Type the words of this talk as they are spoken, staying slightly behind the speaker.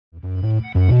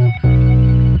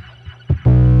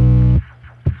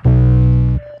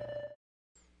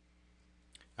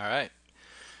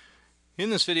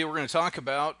this video, we're going to talk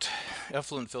about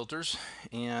effluent filters,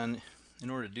 and in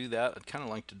order to do that, I'd kind of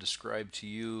like to describe to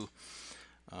you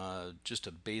just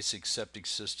a basic septic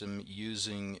system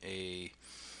using a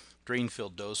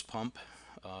drain-filled dose pump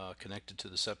connected to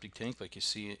the septic tank, like you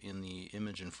see in the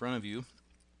image in front of you.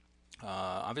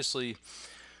 Obviously,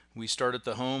 we start at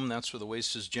the home. That's where the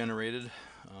waste is generated.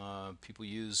 People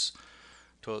use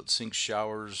toilet sinks,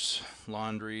 showers,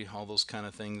 laundry, all those kind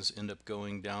of things end up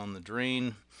going down the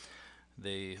drain.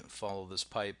 They follow this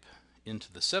pipe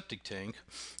into the septic tank.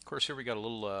 Of course, here we got a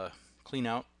little clean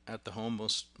out at the home.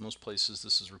 Most places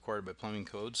this is required by plumbing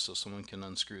codes, so someone can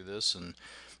unscrew this and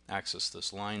access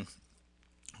this line.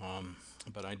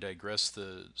 But I digress.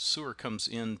 The sewer comes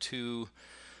into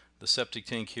the septic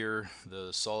tank here.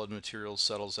 The solid material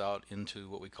settles out into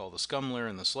what we call the scum layer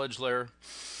and the sludge layer,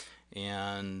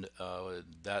 and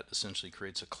that essentially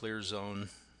creates a clear zone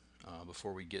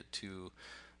before we get to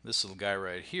this little guy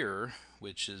right here,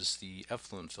 which is the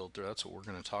effluent filter. That's what we're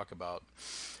going to talk about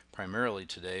primarily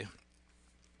today.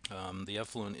 The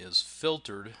effluent is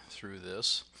filtered through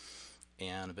this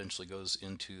and eventually goes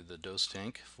into the dose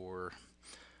tank for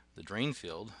the drain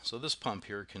field. So this pump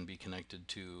here can be connected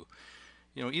to,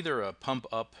 either a pump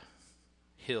up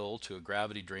hill to a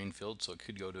gravity drain field, so it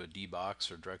could go to a D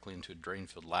box or directly into a drain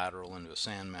field lateral, into a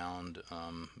sand mound,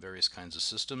 various kinds of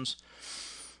systems,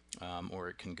 or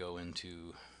it can go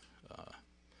into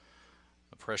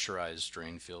a pressurized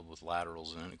drain field with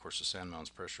laterals in it. Of course, the sand mound's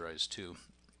pressurized too.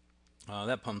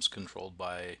 That pump's controlled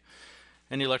by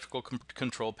an electrical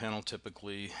control panel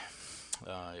typically,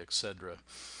 etc.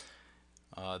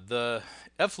 The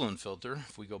effluent filter,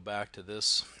 if we go back to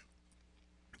this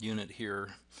unit here,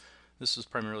 this is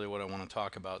primarily what I want to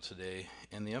talk about today.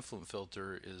 And the effluent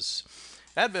filter is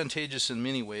advantageous in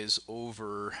many ways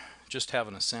over just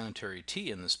having a sanitary T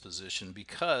in this position,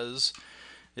 because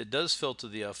it does filter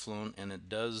the effluent and it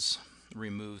does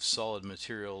remove solid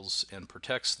materials and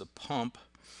protects the pump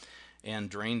and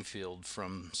drain field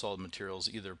from solid materials,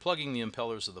 either plugging the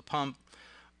impellers of the pump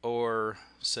or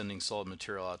sending solid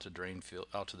material out to the drain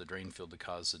field to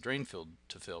cause the drain field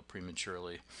to fail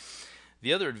prematurely.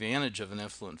 The other advantage of an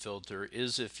effluent filter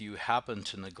is if you happen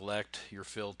to neglect your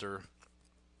filter,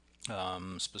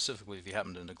 specifically if you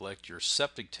happen to neglect your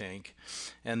septic tank,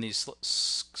 and these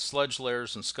sludge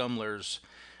layers and scum layers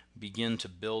begin to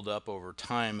build up over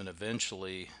time and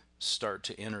eventually start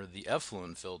to enter the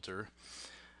effluent filter.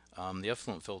 The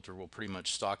effluent filter will pretty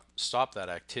much stop that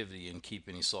activity and keep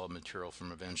any solid material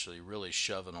from eventually really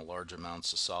shoving a large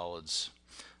amount of solids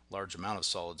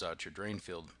out your drain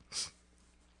field.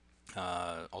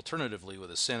 Alternatively, with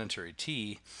a sanitary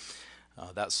T,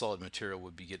 that solid material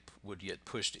would get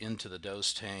pushed into the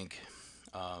dose tank,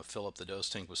 fill up the dose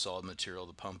tank with solid material.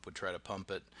 The pump would try to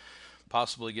pump it,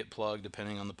 possibly get plugged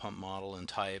depending on the pump model and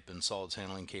type and solids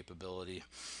handling capability.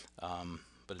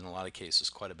 But in a lot of cases,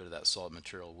 quite a bit of that solid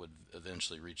material would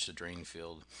eventually reach the drain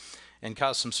field and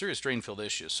cause some serious drain field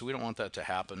issues. So we don't want that to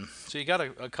happen. So you got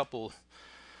a couple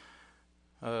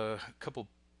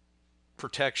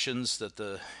protections that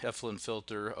the effluent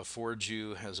filter affords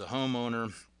you as a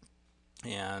homeowner,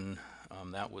 and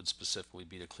that would specifically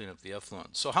be to clean up the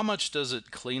effluent. So how much does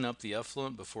it clean up the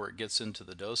effluent before it gets into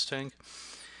the dose tank?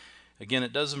 Again,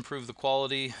 it does improve the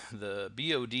quality. The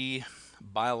BOD,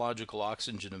 biological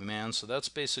oxygen demand, so that's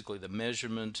basically the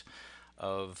measurement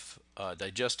of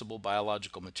digestible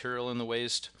biological material in the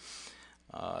waste.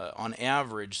 On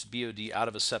average, the BOD out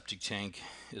of a septic tank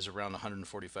is around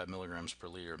 145 milligrams per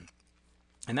liter.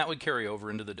 And that would carry over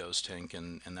into the dose tank,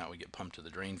 and that would get pumped to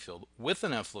the drain field. With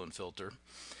an effluent filter,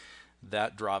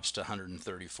 that drops to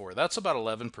 134. That's about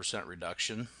 11%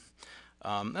 reduction.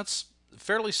 That's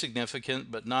fairly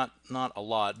significant, but not a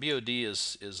lot. BOD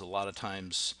is a lot of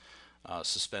times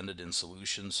suspended in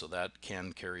solution, so that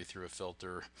can carry through a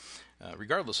filter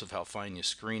regardless of how fine you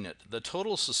screen it. The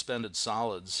total suspended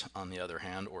solids, on the other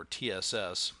hand, or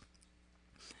TSS,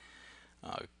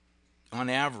 on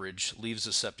average leaves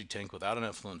a septic tank without an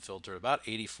effluent filter about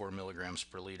 84 milligrams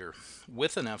per liter.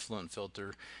 With an effluent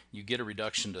filter, you get a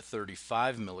reduction to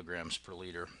 35 milligrams per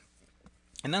liter,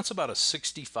 and that's about a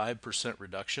 65%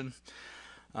 reduction.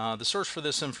 The source for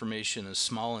this information is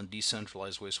Small and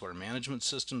Decentralized Wastewater Management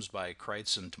Systems by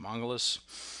Kreitz and Tomongelis,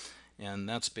 and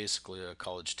that's basically a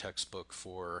college textbook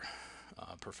for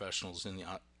professionals in the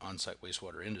on-site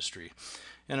wastewater industry,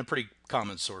 and a pretty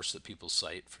common source that people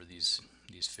cite for these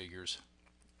figures.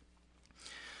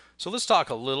 So let's talk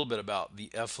a little bit about the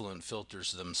effluent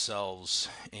filters themselves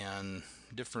and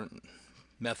different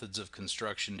methods of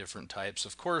construction, different types.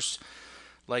 Of course,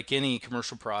 like any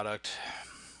commercial product,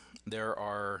 there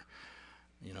are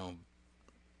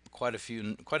quite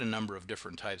a number of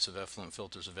different types of effluent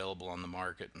filters available on the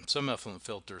market. And some effluent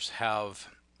filters have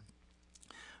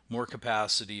more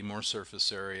capacity, more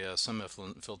surface area. Some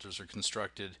effluent filters are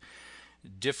constructed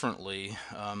differently.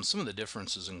 Some of the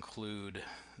differences include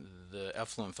the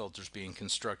effluent filters being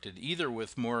constructed either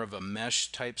with more of a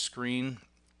mesh type screen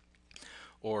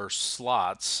or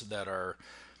slots that are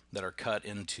cut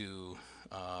into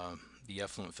the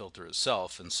effluent filter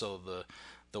itself, and so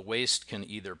the waste can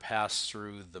either pass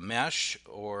through the mesh,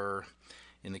 or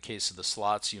in the case of the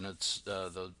slots units,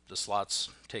 the slots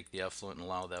take the effluent and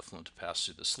allow the effluent to pass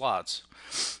through the slots.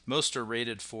 Most are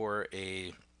rated for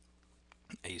a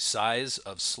size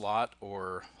of slot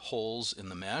or holes in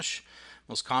the mesh.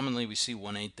 Most commonly we see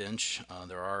 1/8 inch.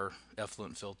 There are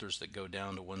effluent filters that go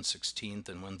down to 1/16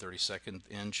 and 1/32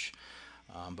 inch,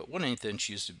 but 1/8 inch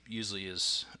usually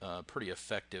is a pretty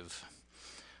effective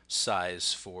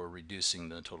size for reducing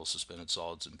the total suspended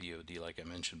solids in BOD, like I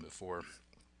mentioned before.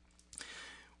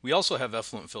 We also have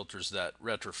effluent filters that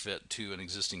retrofit to an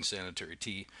existing sanitary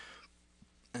T,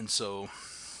 and so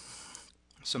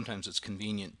sometimes it's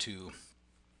convenient to,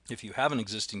 if you have an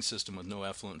existing system with no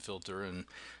effluent filter, and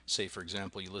say for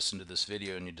example you listened to this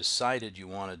video and you decided you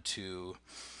wanted to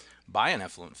buy an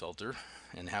effluent filter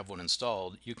and have one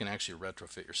installed, you can actually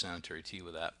retrofit your sanitary T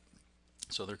with that.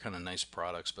 So they're kind of nice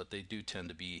products, but they do tend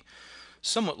to be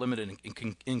somewhat limited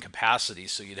in capacity,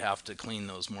 so you'd have to clean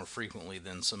those more frequently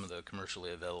than some of the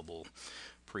commercially available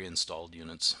pre-installed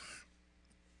units.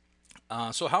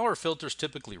 So how are filters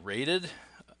typically rated?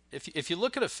 If you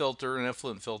look at a filter, an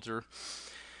effluent filter,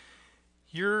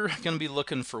 you're going to be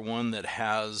looking for one that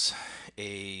has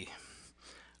a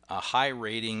high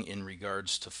rating in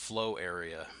regards to flow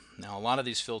area. Now, a lot of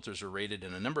these filters are rated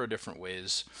in a number of different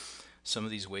ways. Some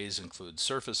of these ways include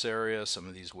surface area. Some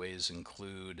of these ways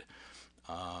include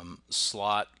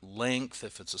slot length,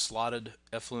 if it's a slotted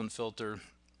effluent filter.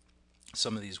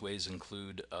 Some of these ways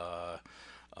include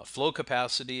flow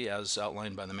capacity, as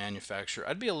outlined by the manufacturer.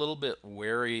 I'd be a little bit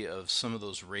wary of some of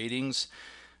those ratings,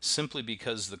 simply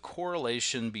because the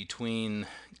correlation between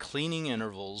cleaning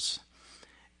intervals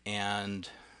and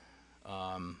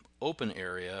open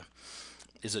area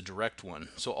is a direct one.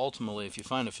 So ultimately, if you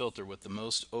find a filter with the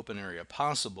most open area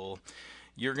possible,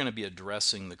 you're going to be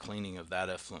addressing the cleaning of that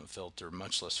effluent filter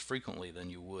much less frequently than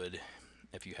you would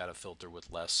if you had a filter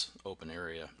with less open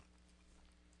area.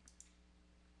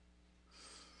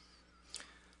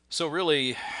 So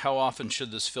really, how often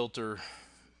should this filter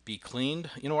be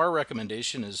cleaned? You know, our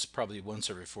recommendation is probably once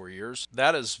every 4 years.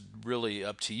 That is really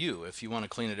up to you. If you want to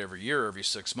clean it every year, every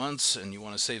 6 months, and you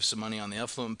want to save some money on the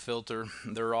effluent filter,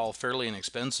 they're all fairly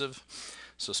inexpensive.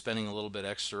 So spending a little bit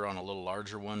extra on a little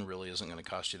larger one really isn't going to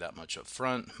cost you that much up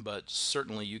front, but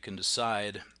certainly you can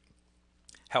decide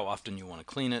how often you want to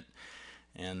clean it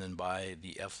and then buy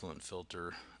the effluent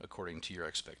filter according to your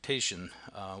expectation.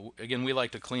 Again, we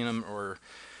like to clean them or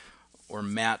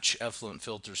match effluent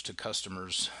filters to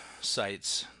customers'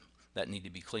 sites that need to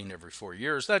be cleaned every 4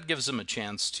 years. That gives them a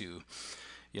chance to,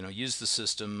 use the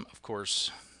system. Of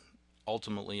course,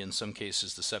 ultimately, in some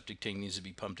cases, the septic tank needs to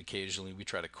be pumped occasionally. We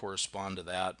try to correspond to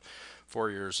that. 4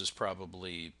 years is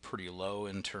probably pretty low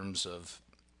in terms of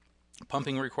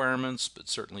pumping requirements, but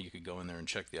certainly you could go in there and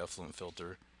check the effluent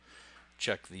filter,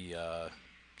 check the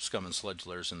scum and sludge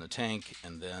layers in the tank,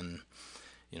 and then,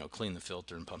 clean the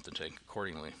filter and pump the tank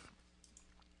accordingly.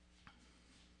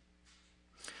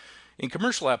 In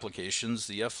commercial applications,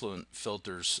 the effluent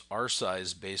filters are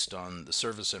sized based on the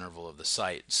service interval of the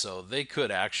site, so they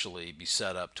could actually be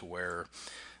set up to where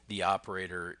the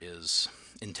operator is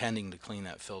intending to clean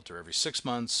that filter every 6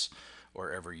 months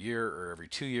or every year or every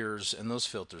 2 years, and those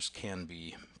filters can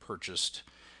be purchased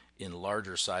in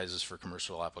larger sizes for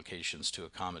commercial applications to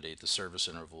accommodate the service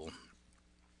interval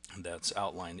that's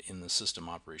outlined in the System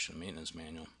Operation Maintenance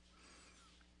Manual.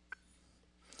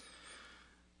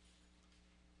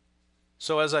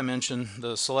 So as I mentioned,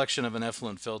 the selection of an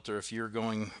effluent filter, if you're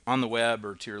going on the web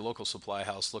or to your local supply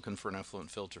house looking for an effluent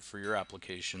filter for your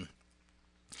application,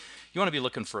 you want to be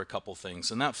looking for a couple things,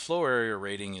 and that flow area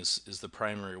rating is the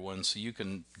primary one, so you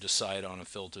can decide on a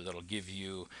filter that'll give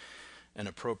you an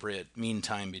appropriate mean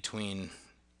time between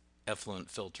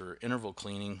effluent filter interval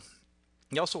cleaning.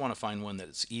 You also want to find one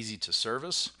that's easy to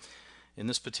service. In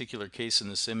this particular case, in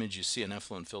this image, you see an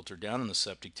effluent filter down in the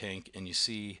septic tank, and you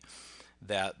see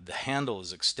that the handle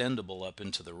is extendable up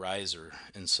into the riser.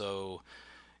 And so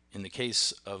in the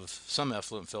case of some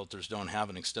effluent filters don't have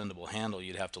an extendable handle,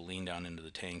 you'd have to lean down into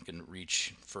the tank and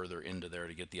reach further into there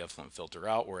to get the effluent filter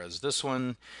out, whereas this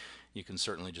one, you can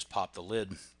certainly just pop the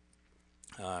lid,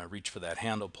 reach for that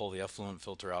handle, pull the effluent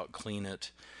filter out, clean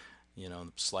it,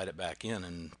 slide it back in,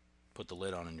 and put the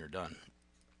lid on and you're done.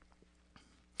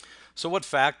 So what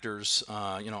factors,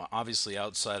 obviously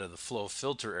outside of the flow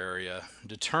filter area,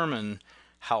 determine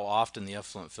how often the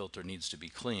effluent filter needs to be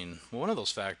cleaned? Well, one of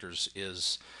those factors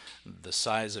is the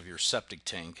size of your septic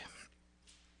tank.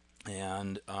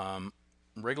 And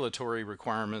regulatory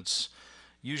requirements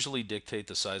usually dictate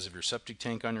the size of your septic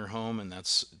tank on your home, and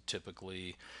that's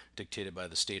typically dictated by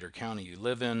the state or county you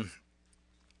live in.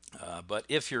 But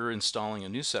if you're installing a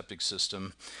new septic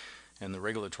system and the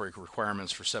regulatory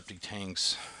requirements for septic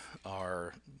tanks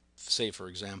are, say, for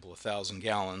example, 1,000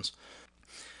 gallons,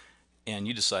 and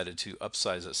you decided to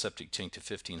upsize that septic tank to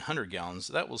 1,500 gallons,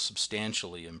 that will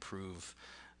substantially improve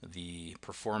the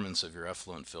performance of your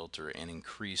effluent filter and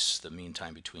increase the mean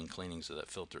time between cleanings of that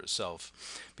filter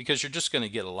itself, because you're just going to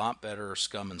get a lot better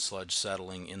scum and sludge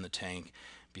settling in the tank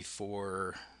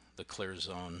before the clear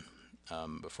zone,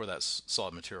 before that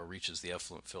solid material reaches the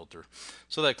effluent filter.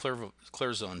 So that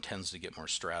clear zone tends to get more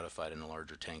stratified in a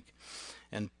larger tank.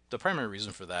 And the primary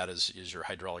reason for that is your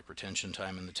hydraulic retention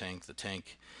time in the tank. The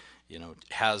tank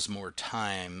has more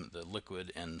time, the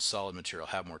liquid and solid material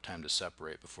have more time to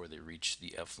separate before they reach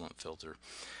the effluent filter.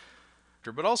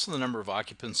 But also the number of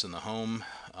occupants in the home.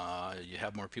 You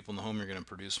have more people in the home, you're going to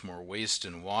produce more waste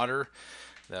and water.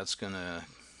 That's going to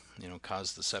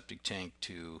cause the septic tank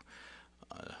to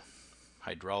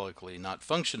hydraulically not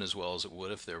function as well as it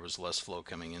would if there was less flow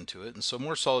coming into it. And so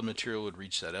more solid material would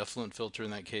reach that effluent filter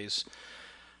in that case.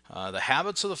 The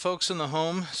habits of the folks in the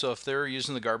home, so if they're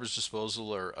using the garbage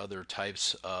disposal or other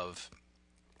types of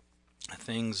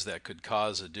things that could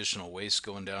cause additional waste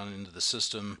going down into the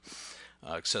system,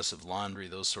 excessive laundry,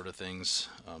 those sort of things.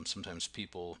 Sometimes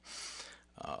people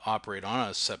operate on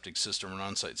a septic system or an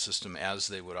on-site system as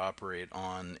they would operate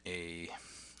on a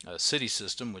city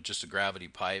system with just a gravity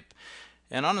pipe.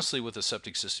 And honestly, with a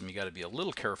septic system, you got to be a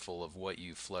little careful of what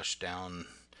you flush down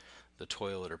the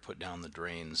toilet or put down the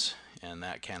drains, and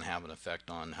that can have an effect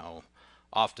on how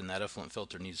often that effluent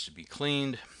filter needs to be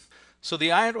cleaned. So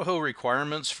the Idaho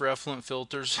requirements for effluent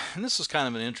filters, and this is kind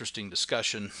of an interesting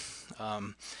discussion,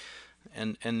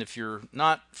 and if you're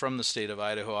not from the state of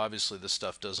Idaho, obviously this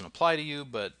stuff doesn't apply to you,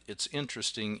 but it's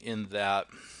interesting in that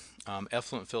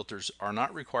effluent filters are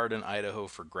not required in Idaho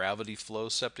for gravity flow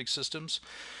septic systems.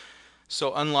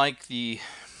 So unlike the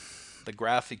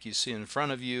graphic you see in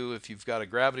front of you, if you've got a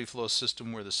gravity flow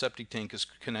system where the septic tank is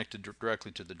connected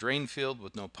directly to the drain field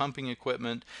with no pumping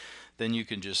equipment, then you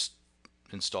can just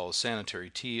install a sanitary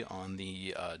tee on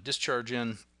the discharge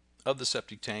end of the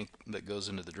septic tank that goes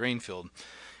into the drain field.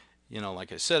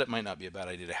 Like I said, it might not be a bad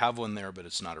idea to have one there, but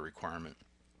it's not a requirement.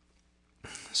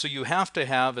 So you have to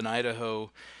have in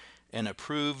Idaho an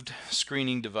approved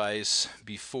screening device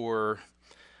before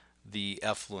the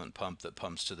effluent pump that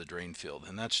pumps to the drain field,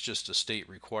 and that's just a state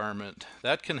requirement.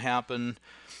 That can happen,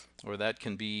 or that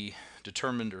can be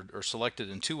determined or selected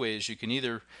in two ways. You can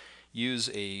either use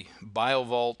a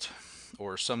biovault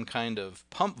or some kind of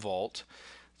pump vault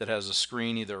that has a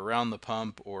screen either around the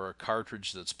pump or a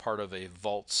cartridge that's part of a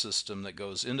vault system that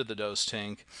goes into the dose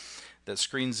tank that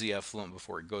screens the effluent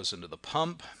before it goes into the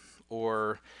pump,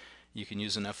 or you can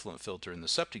use an effluent filter in the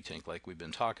septic tank like we've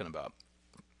been talking about.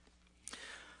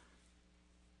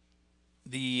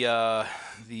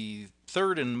 The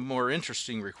third and more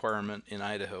interesting requirement in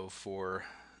Idaho for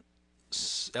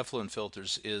effluent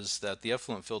filters is that the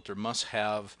effluent filter must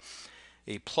have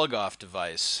a plug-off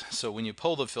device. So when you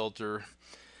pull the filter,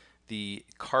 the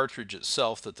cartridge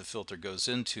itself that the filter goes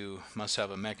into must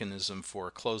have a mechanism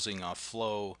for closing off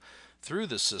flow through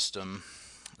the system.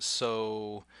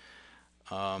 So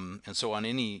so on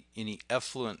any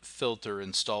effluent filter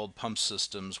installed pump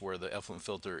systems where the effluent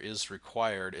filter is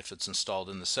required, if it's installed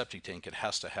in the septic tank, it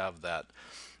has to have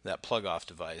that plug-off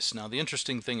device. Now the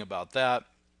interesting thing about that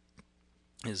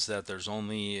is that there's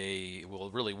only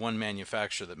really one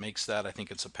manufacturer that makes that. I think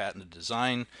it's a patented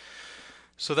design.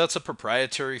 So that's a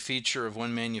proprietary feature of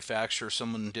one manufacturer.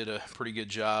 Someone did a pretty good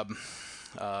job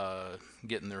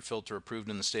getting their filter approved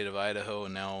in the state of Idaho,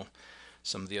 and now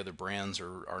some of the other brands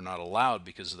are not allowed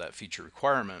because of that feature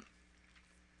requirement.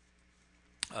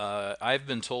 I've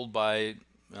been told by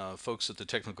folks at the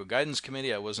Technical Guidance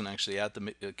Committee, I wasn't actually at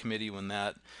the committee when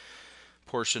that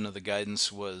portion of the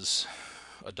guidance was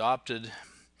adopted.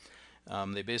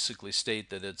 They basically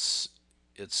state that it's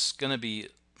going to be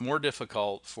more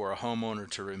difficult for a homeowner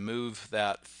to remove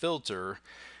that filter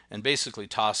and basically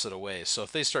toss it away. So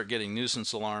if they start getting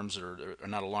nuisance alarms, or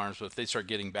not alarms, but if they start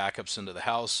getting backups into the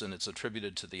house and it's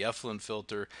attributed to the effluent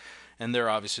filter, and they're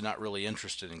obviously not really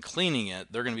interested in cleaning it,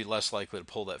 they're going to be less likely to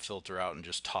pull that filter out and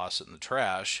just toss it in the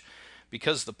trash,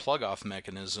 because the plug-off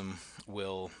mechanism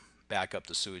will back up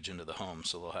the sewage into the home,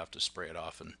 so they'll have to spray it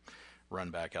off and run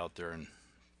back out there and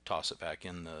toss it back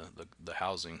in the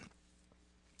housing.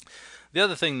 The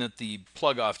other thing that the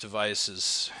plug-off device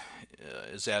is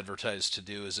advertised to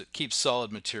do is it keeps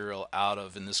solid material out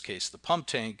of, in this case, the pump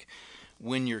tank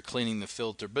when you're cleaning the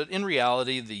filter. But in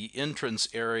reality, the entrance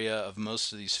area of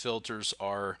most of these filters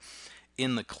are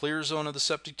in the clear zone of the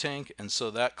septic tank, and so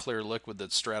that clear liquid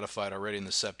that's stratified already in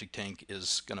the septic tank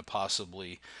is going to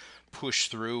possibly push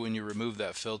through. When you remove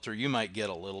that filter, you might get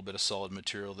a little bit of solid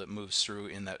material that moves through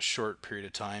in that short period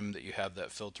of time that you have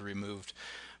that filter removed,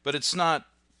 but it's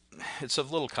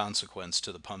of little consequence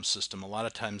to the pump system. A lot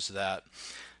of times that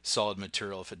solid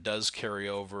material, if it does carry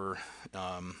over,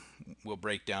 will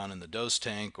break down in the dose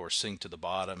tank or sink to the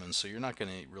bottom, and so you're not going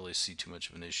to really see too much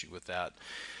of an issue with that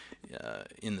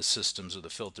in the systems or the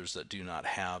filters that do not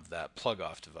have that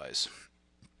plug-off device.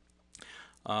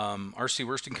 RC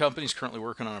Worsting Company is currently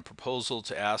working on a proposal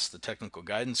to ask the Technical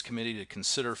Guidance Committee to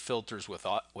consider filters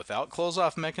without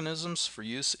close-off mechanisms for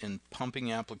use in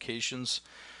pumping applications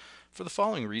for the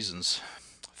following reasons.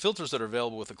 Filters that are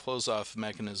available with a close-off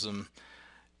mechanism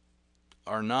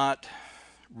are not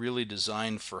really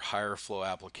designed for higher flow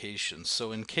applications.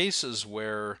 So in cases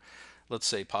where, let's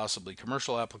say, possibly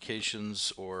commercial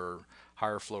applications or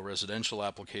higher flow residential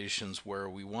applications where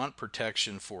we want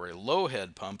protection for a low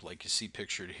head pump, like you see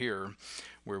pictured here,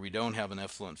 where we don't have an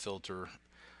effluent filter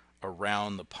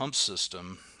around the pump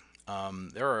system,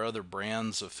 there are other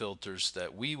brands of filters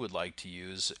that we would like to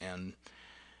use and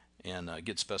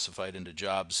get specified into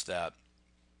jobs that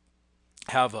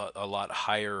have a lot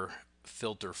higher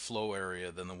filter flow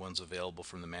area than the ones available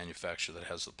from the manufacturer that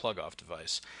has the plug-off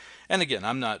device. And again,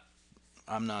 I'm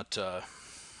not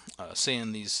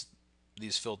saying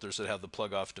these filters that have the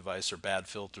plug-off device are bad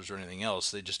filters or anything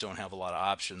else. They just don't have a lot of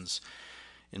options,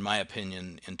 in my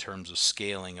opinion, in terms of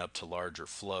scaling up to larger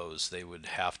flows. They would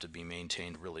have to be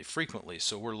maintained really frequently.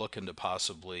 So we're looking to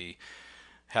possibly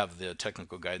have the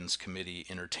Technical Guidance Committee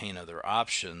entertain other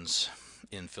options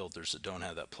in filters that don't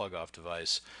have that plug-off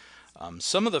device.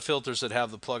 Some of the filters that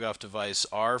have the plug-off device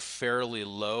are fairly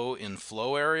low in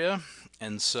flow area,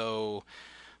 and so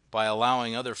by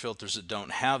allowing other filters that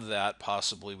don't have that,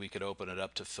 possibly we could open it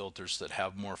up to filters that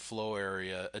have more flow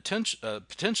area,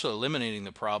 potentially eliminating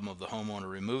the problem of the homeowner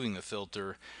removing the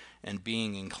filter and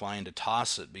being inclined to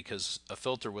toss it, because a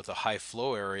filter with a high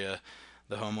flow area,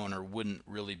 the homeowner wouldn't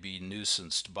really be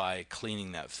nuisanced by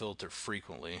cleaning that filter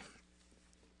frequently.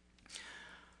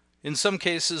 In some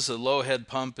cases, a low head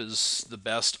pump is the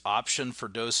best option for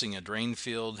dosing a drain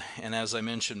field, and as I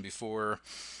mentioned before,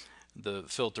 the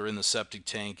filter in the septic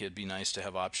tank, it'd be nice to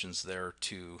have options there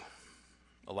to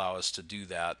allow us to do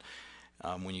that.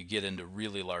 When you get into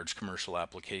really large commercial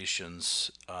applications,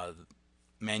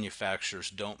 manufacturers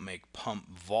don't make pump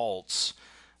vaults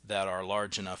that are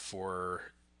large enough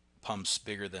for pumps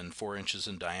bigger than 4 inches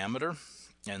in diameter,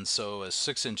 and so a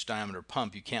 6-inch diameter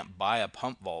pump, you can't buy a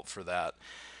pump vault for that.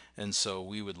 And so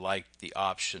we would like the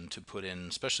option to put in,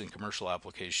 especially in commercial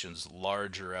applications,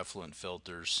 larger effluent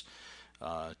filters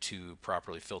to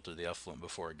properly filter the effluent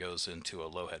before it goes into a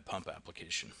low head pump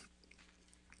application.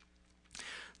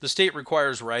 The state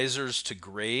requires risers to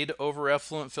grade over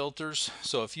effluent filters.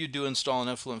 So if you do install an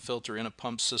effluent filter in a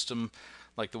pump system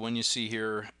like the one you see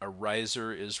here, a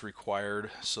riser is required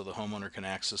so the homeowner can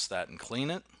access that and clean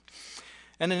it.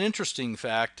 And an interesting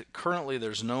fact, currently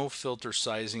there's no filter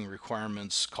sizing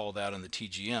requirements called out in the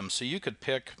TGM, so you could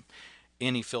pick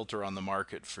any filter on the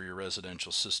market for your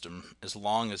residential system as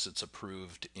long as it's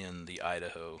approved in the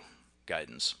Idaho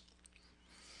guidance.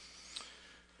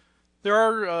 There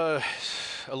are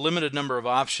a limited number of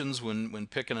options when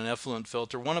picking an effluent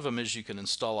filter. One of them is you can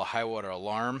install a high water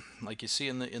alarm, like you see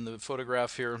in the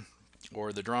photograph here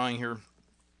or the drawing here.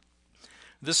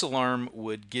 This alarm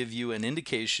would give you an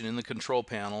indication in the control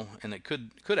panel, and it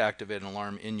could activate an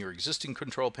alarm in your existing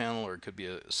control panel, or it could be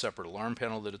a separate alarm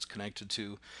panel that it's connected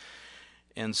to.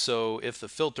 And so if the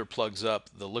filter plugs up,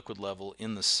 the liquid level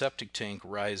in the septic tank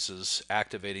rises,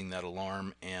 activating that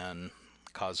alarm and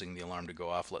causing the alarm to go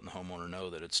off, letting the homeowner know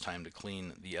that it's time to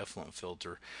clean the effluent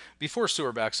filter before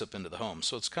sewer backs up into the home.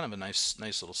 So it's kind of a nice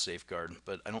little safeguard,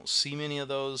 but I don't see many of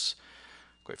those.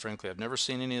 Quite frankly, I've never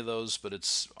seen any of those, but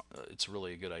it's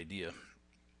really a good idea.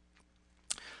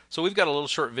 So we've got a little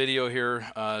short video here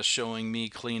showing me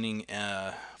cleaning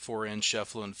a 4-inch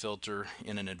effluent filter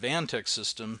in an Advantech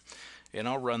system, and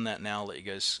I'll run that now, let you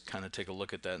guys kind of take a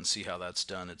look at that and see how that's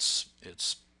done. It's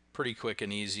pretty quick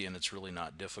and easy, and it's really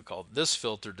not difficult. This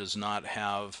filter does not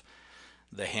have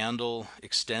the handle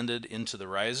extended into the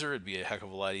riser. It'd be a heck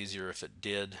of a lot easier if it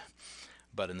did,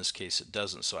 but in this case it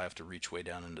doesn't, so I have to reach way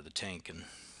down into the tank and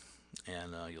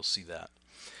and you'll see that.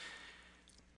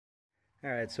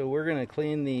 Alright, so we're going to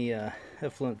clean the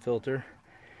effluent filter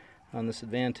on this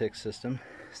Advantix system.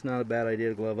 It's not a bad idea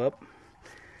to glove up.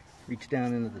 Reach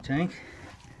down into the tank.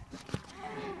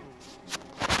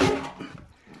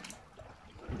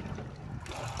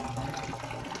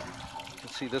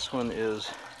 Let's see, this one is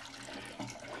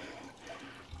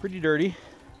pretty dirty,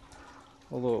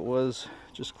 although it was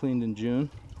just cleaned in June.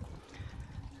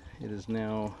 It is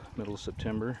now middle into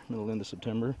September. I'm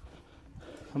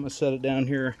going to set it down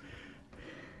here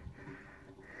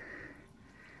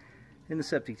in the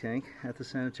septic tank at the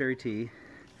sanitary tee.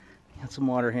 Got some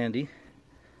water handy.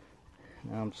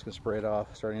 Now I'm just going to spray it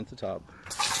off, starting at the top.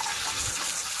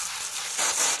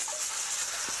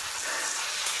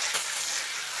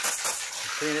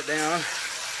 Clean it down.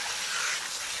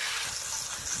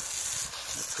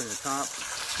 Let's clean the top.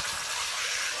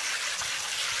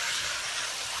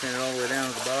 Clean it all the way down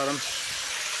to the bottom.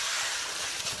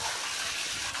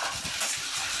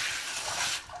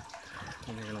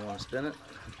 And you're going to want to spin it.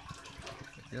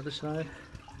 The other side.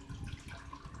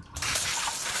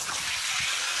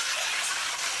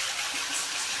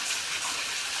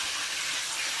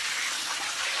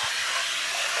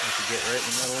 Once you get right in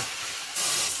the middle,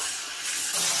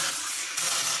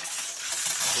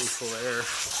 full of air.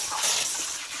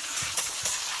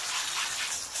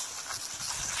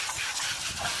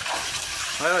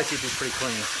 I like to keep it pretty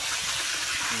clean.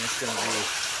 And it's going to be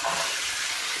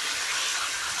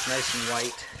nice and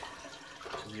white,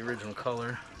 which is the original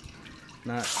color,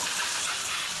 not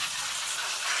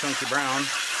chunky brown.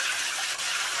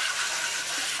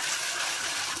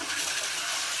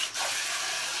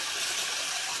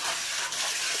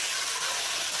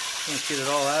 Let's get it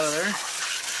all out of there.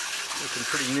 Looking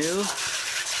pretty new.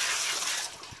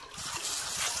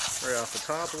 Right off the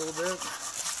top a little bit.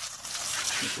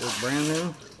 It feels brand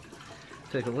new.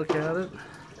 Take a look at it.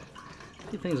 A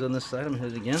few things on this side. I'm going to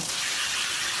hit it again.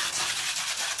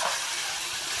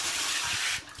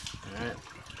 Alright,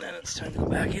 then it's time to go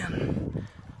back in.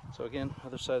 So again,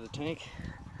 other side of the tank.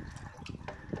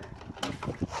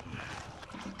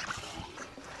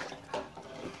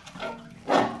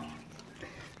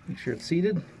 Make sure it's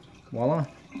seated. Voila.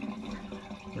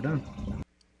 We're done.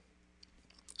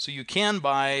 So you can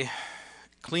buy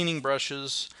cleaning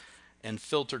brushes and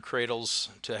filter cradles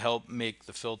to help make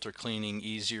the filter cleaning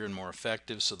easier and more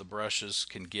effective, so the brushes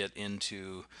can get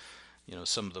into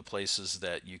some of the places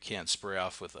that you can't spray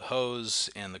off with a hose,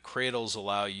 and the cradles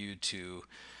allow you to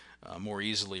more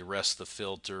easily rest the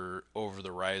filter over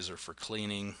the riser for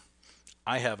cleaning.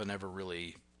 I haven't ever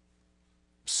really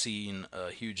seen a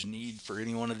huge need for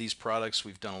any one of these products.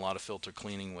 We've done a lot of filter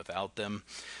cleaning without them,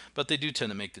 but they do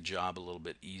tend to make the job a little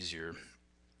bit easier.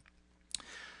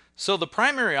 So the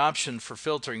primary option for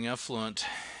filtering effluent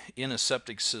in a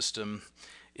septic system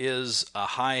is a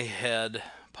high head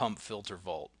pump filter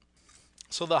vault.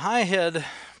 So the high head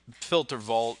filter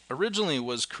vault originally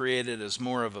was created as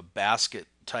more of a basket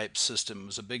type system. It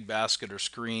was a big basket or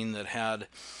screen that had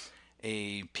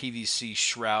a PVC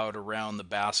shroud around the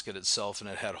basket itself, and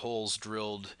it had holes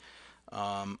drilled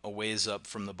a ways up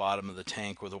from the bottom of the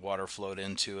tank where the water flowed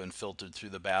into and filtered through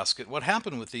the basket. What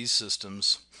happened with these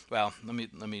systems, well, let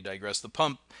me digress. The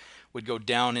pump would go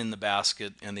down in the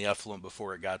basket, and the effluent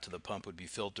before it got to the pump would be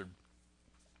filtered.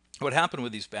 What happened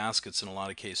with these baskets in a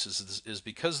lot of cases is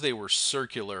because they were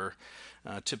circular,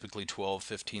 typically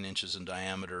 12-15 inches in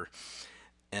diameter,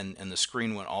 and the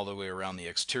screen went all the way around the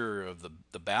exterior of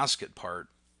the basket part,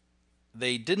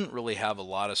 they didn't really have a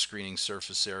lot of screening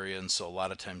surface area, and so a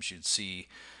lot of times you'd see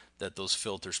that those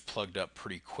filters plugged up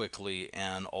pretty quickly,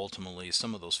 and ultimately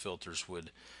some of those filters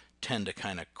would tend to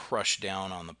kind of crush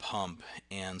down on the pump.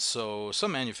 And so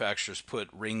some manufacturers put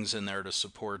rings in there to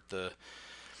support the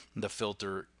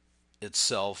filter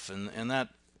itself, and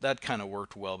that kind of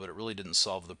worked well, but it really didn't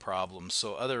solve the problem.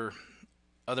 So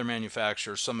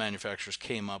some manufacturers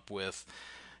came up with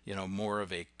more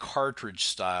of a cartridge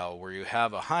style, where you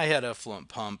have a high head effluent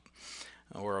pump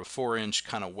or a 4-inch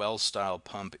kind of well style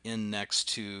pump in next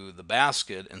to the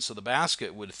basket, and so the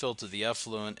basket would filter the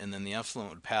effluent, and then the effluent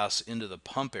would pass into the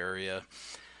pump area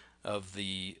of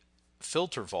the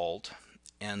filter vault,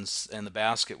 and the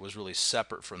basket was really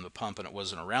separate from the pump, and it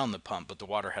wasn't around the pump, but the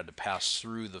water had to pass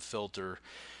through the filter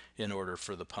in order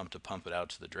for the pump to pump it out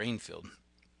to the drain field.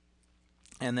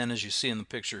 And then, as you see in the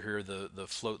picture here, the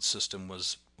float system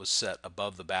was set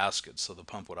above the basket, so the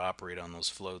pump would operate on those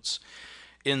floats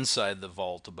inside the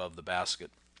vault above the basket,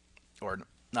 or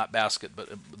not basket, but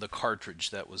the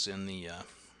cartridge that was in the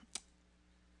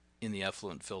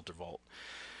effluent filter vault.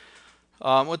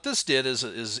 What this did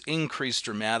is increase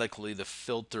dramatically the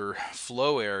filter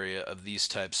flow area of these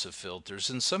types of filters.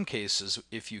 In some cases,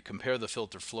 if you compare the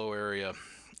filter flow area,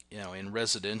 in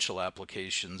residential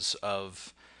applications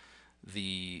of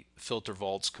the filter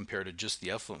vaults compared to just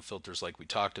the effluent filters like we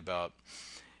talked about,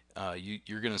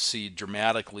 you're going to see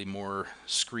dramatically more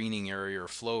screening area or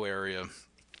flow area,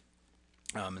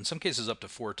 in some cases up to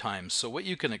 4 times. So what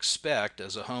you can expect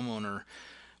as a homeowner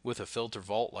with a filter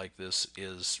vault like this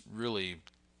is really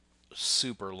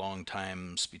super long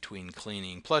times between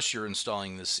cleaning. Plus, you're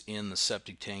installing this in the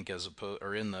septic tank as opposed,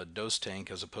 or in the dose tank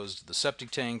as opposed to the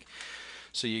septic tank.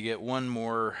 So you get one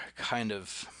more kind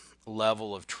of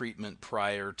level of treatment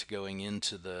prior to going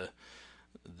into the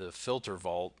filter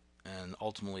vault, and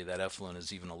ultimately that effluent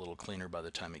is even a little cleaner by the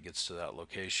time it gets to that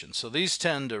location. So these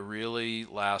tend to really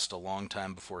last a long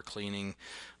time before cleaning.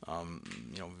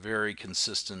 Very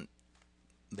consistent.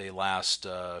 They last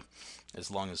as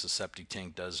long as the septic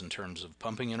tank does in terms of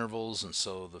pumping intervals, and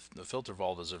so the filter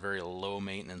vault is a very low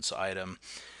maintenance item.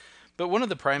 But one of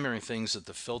the primary things that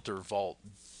the filter vault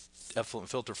effluent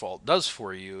filter vault does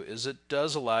for you is it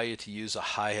does allow you to use a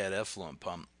high head effluent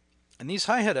pump. And these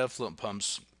high head effluent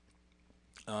pumps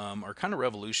are kind of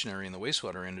revolutionary in the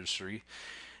wastewater industry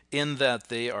in that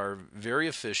they are very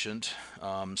efficient,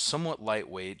 somewhat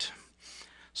lightweight,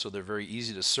 so they're very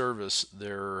easy to service.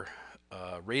 They're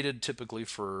rated typically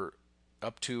for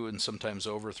up to and sometimes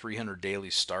over 300 daily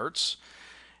starts.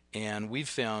 And we've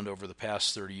found over the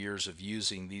past 30 years of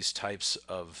using these types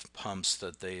of pumps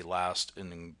that they last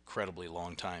an incredibly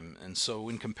long time. And so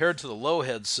when compared to the low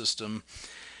head system,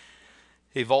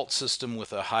 a vault system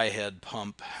with a high head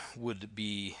pump would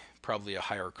be probably a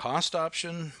higher cost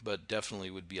option, but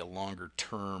definitely would be a longer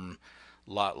term,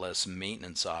 lot less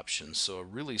maintenance option. So a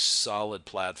really solid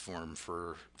platform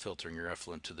for filtering your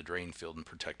effluent to the drain field and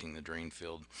protecting the drain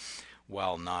field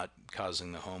while not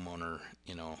causing the homeowner,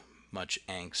 much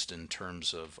angst in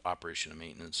terms of operation and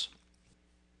maintenance.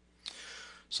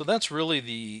 So that's really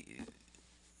the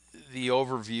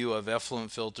overview of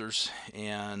effluent filters,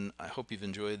 and I hope you've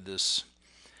enjoyed this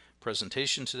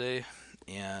presentation today.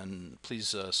 And please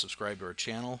subscribe to our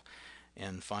channel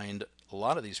and find a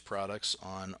lot of these products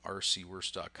on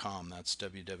rcworst.com. That's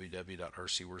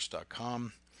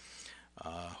www.rcworst.com.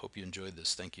 Hope you enjoyed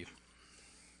this. Thank you.